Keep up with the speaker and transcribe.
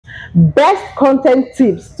Best content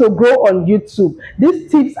tips to grow on YouTube. These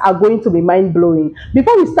tips are going to be mind-blowing.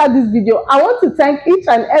 Before we start this video, I want to thank each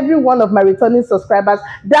and every one of my returning subscribers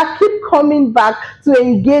that keep coming back to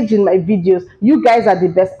engage in my videos. You guys are the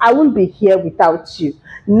best. I won't be here without you.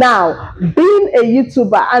 Now, being a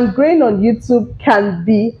YouTuber and growing on YouTube can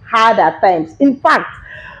be hard at times. In fact,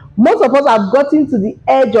 most of us have gotten to the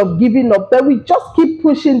edge of giving up, but we just keep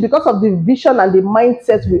pushing because of the vision and the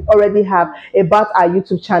mindset we already have about our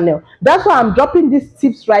YouTube channel. That's why I'm dropping these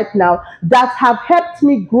tips right now that have helped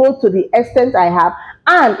me grow to the extent I have,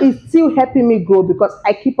 and it's still helping me grow because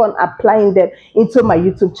I keep on applying them into my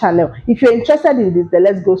YouTube channel. If you're interested in this, then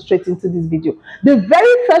let's go straight into this video. The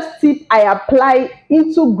very first tip I apply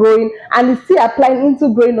into growing, and it's still applying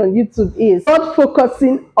into growing on YouTube, is not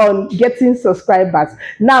focusing on getting subscribers.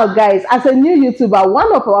 Now guys, as a new YouTuber,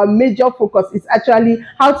 one of our major focus is actually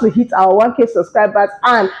how to hit our 1K subscribers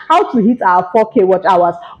and how to hit our 4K watch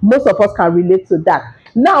hours. Most of us can relate to that.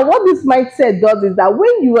 Now, what this mindset does is that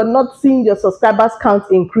when you are not seeing your subscribers count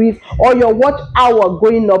increase or your watch hour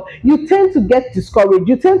going up, you tend to get discouraged.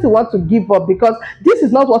 You tend to want to give up because this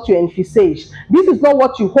is not what you envisaged. This is not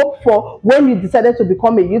what you hoped for when you decided to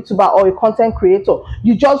become a YouTuber or a content creator.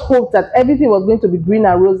 You just hoped that everything was going to be green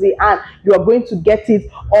and rosy and you are going to get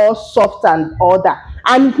it all soft and all that.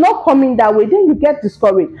 And it's not coming that way, then you get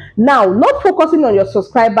discouraged. Now, not focusing on your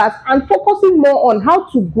subscribers and focusing more on how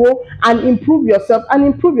to grow and improve yourself and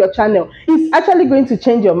improve your channel is actually going to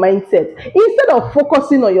change your mindset. Instead of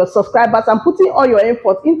focusing on your subscribers and putting all your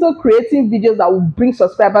effort into creating videos that will bring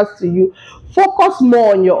subscribers to you, focus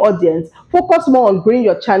more on your audience, focus more on growing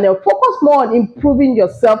your channel, focus more on improving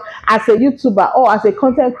yourself as a YouTuber or as a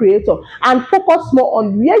content creator, and focus more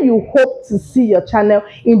on where you hope to see your channel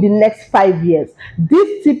in the next 5 years.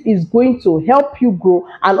 This tip is going to help you grow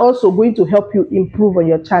and also going to help you improve on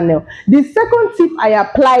your channel. The second tip I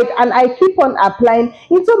applied and I keep on applying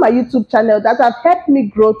into my YouTube channel that have helped me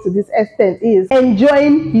grow to this extent is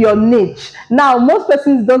enjoying your niche. Now, most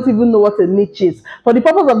persons don't even know what a niche is. For the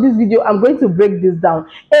purpose of this video, I'm going to break this down.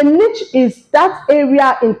 A niche is that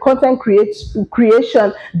area in content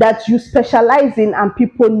creation that you specialize in and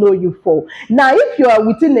people know you for. Now, if you are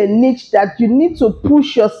within a niche that you need to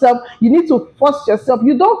push yourself, you need to force yourself,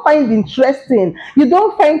 you don't find interesting, you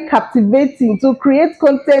don't find captivating to create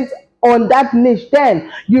content on that niche,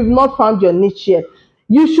 then you've not found your niche yet.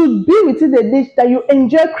 You should be within a niche that you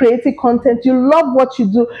enjoy creating content, you love what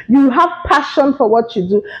you do, you have passion for what you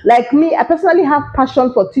do. Like me, I personally have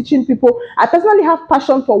passion for teaching people. I personally have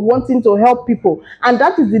passion for wanting to help people. And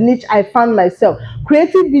that is the niche I found myself.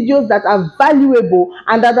 Creating videos that are valuable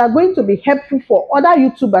and that are going to be helpful for other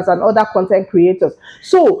YouTubers and other content creators.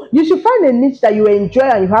 So you should find a niche that you enjoy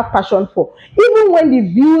and you have passion for. Even when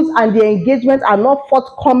the views and the engagement are not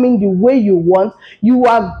forthcoming the way you want, you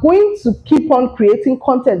are going to keep on creating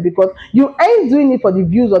content because you ain't doing it for the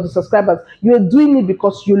views or the subscribers. You are doing it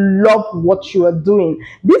because you love what you are doing.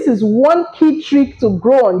 This is one key trick to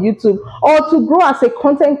grow on YouTube or to grow as a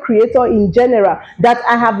content creator in general that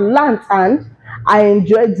I have learned, and I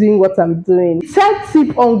enjoy doing what I'm doing. Third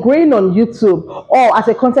tip on growing on YouTube or as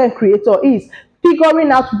a content creator is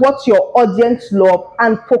figuring out what your audience love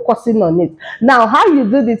and focusing on it. Now, how you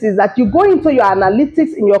do this is that you go into your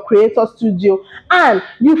analytics in your creator studio and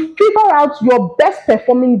you figure out your best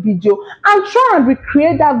performing video and try and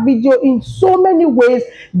recreate that video in so many ways,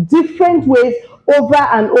 different ways, over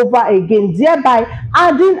and over again, thereby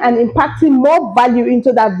adding and impacting more value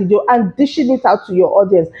into that video and dishing it out to your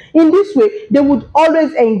audience. In this way, they would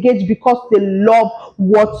always engage because they love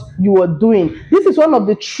what you are doing. This is one of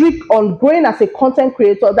the tricks on growing as a content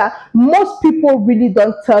creator that most people really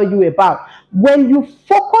don't tell you about. When you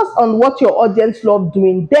focus on what your audience love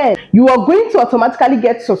doing, then you are going to automatically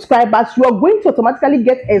get subscribers, you are going to automatically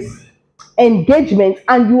get engagement,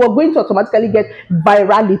 and you are going to automatically get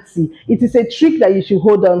virality. It is a trick that you should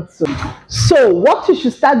hold on to. So what you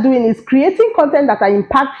should start doing is creating content that are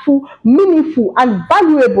impactful, meaningful, and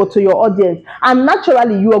valuable to your audience, and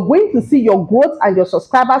naturally you are going to see your growth and your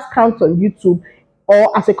subscribers count on YouTube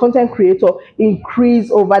or as a content creator increase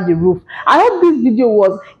over the roof. I hope this video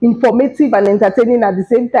was informative and entertaining at the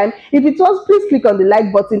same time. If it was, please click on the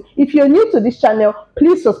like button. If you're new to this channel,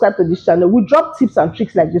 please subscribe to this channel. We drop tips and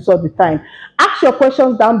tricks like this all the time. Ask your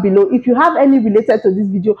questions down below. If you have any related to this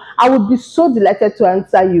video, I would be so delighted to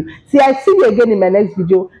answer you. See, I see you again in my next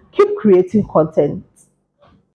video. Keep creating content.